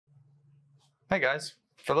Hey guys,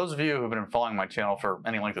 for those of you who've been following my channel for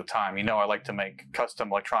any length of time, you know I like to make custom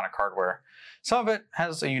electronic hardware. Some of it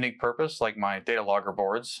has a unique purpose, like my data logger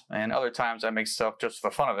boards, and other times I make stuff just for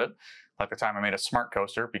the fun of it, like the time I made a smart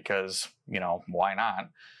coaster because, why not?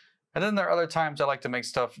 And then there are other times I like to make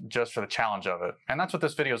stuff just for the challenge of it, and that's what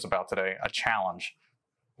this video is about today, a challenge.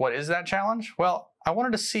 What is that challenge? Well, I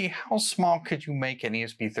wanted to see how small could you make an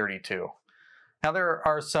ESP32. Now there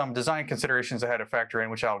are some design considerations I had to factor in,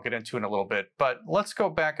 which I'll get into in a little bit, but let's go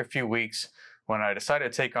back a few weeks when I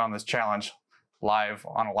decided to take on this challenge live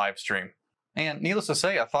on a live stream. And needless to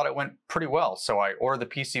say, I thought it went pretty well, so I ordered the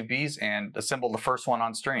PCBs and assembled the first one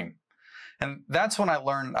on stream. And that's when I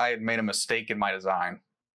learned I had made a mistake in my design.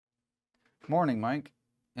 Morning, Mike.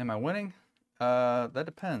 Am I winning? That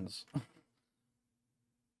depends.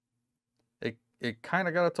 It kind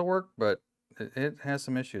of got it to work, but it has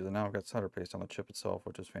some issues, and now I've got solder paste on the chip itself,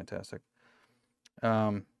 which is fantastic.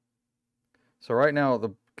 So right now the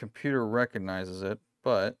computer recognizes it,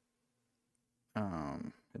 but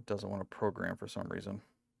it doesn't want to program for some reason.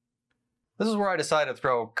 This is where I decided to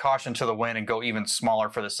throw caution to the wind and go even smaller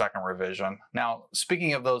for the second revision. Now,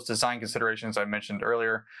 speaking of those design considerations I mentioned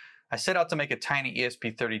earlier, I set out to make a tiny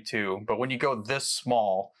ESP32, but when you go this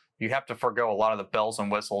small, you have to forego a lot of the bells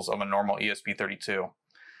and whistles of a normal ESP32.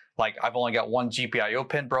 Like, I've only got one GPIO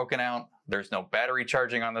pin broken out, there's no battery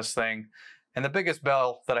charging on this thing, and the biggest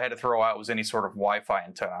bell that I had to throw out was any sort of Wi-Fi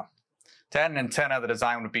antenna. To add an antenna, the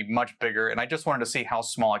design would be much bigger, and I just wanted to see how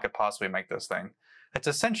small I could possibly make this thing. It's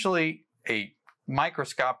essentially a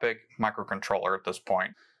microscopic microcontroller at this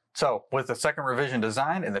point. So, with the second revision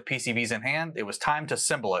design and the PCBs in hand, it was time to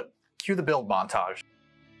assemble it. Cue the build montage.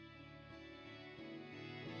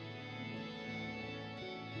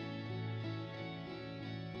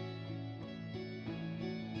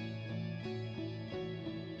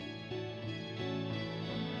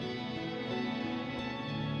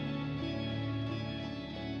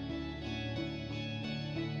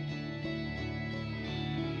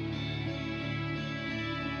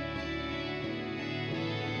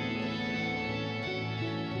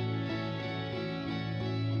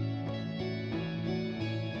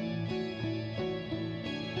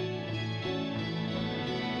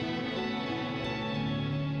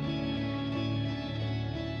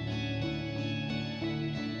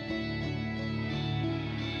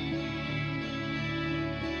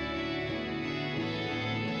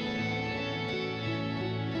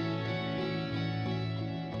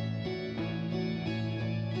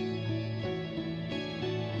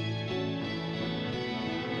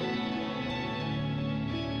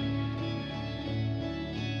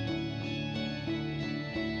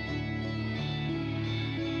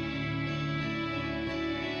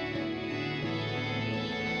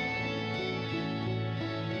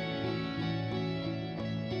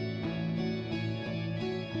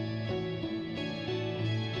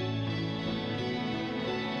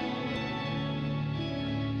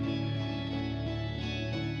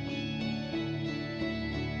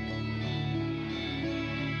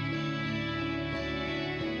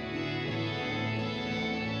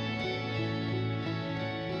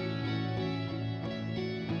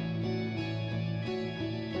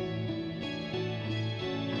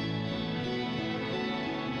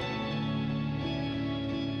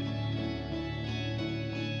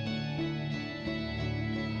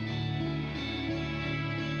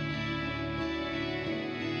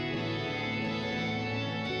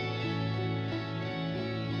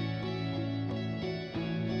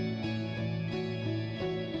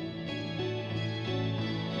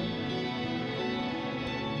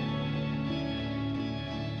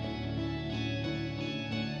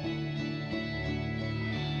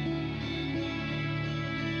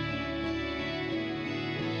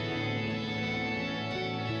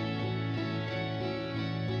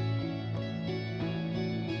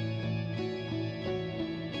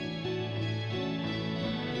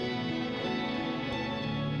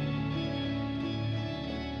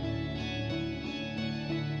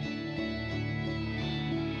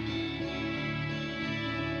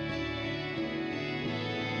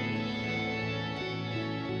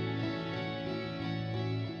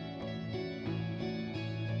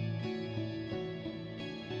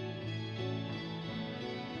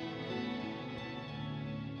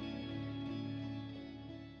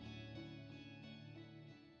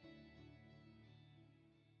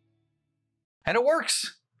 And it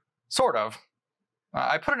works! Sort of.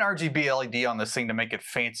 I put an RGB LED on this thing to make it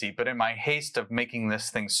fancy, but in my haste of making this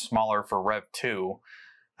thing smaller for Rev 2,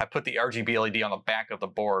 I put the RGB LED on the back of the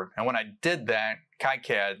board. And when I did that,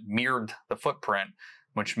 KiCad mirrored the footprint,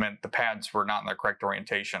 which meant the pads were not in the correct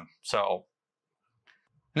orientation. So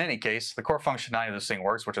In any case, the core functionality of this thing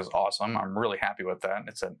works, which is awesome. I'm really happy with that.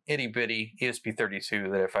 It's an itty bitty ESP32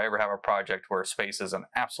 that if I ever have a project where space is an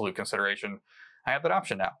absolute consideration, I have that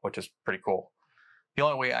option now, which is pretty cool. The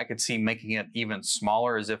only way I could see making it even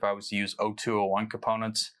smaller is if I was to use 0201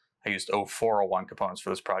 components. I used 0401 components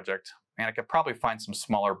for this project, and I could probably find some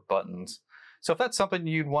smaller buttons. So if that's something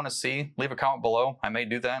you'd want to see, leave a comment below. I may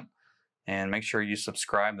do that. And make sure you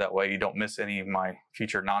subscribe, that way you don't miss any of my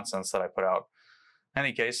future nonsense that I put out. In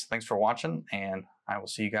any case, thanks for watching, and I will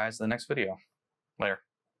see you guys in the next video. Later.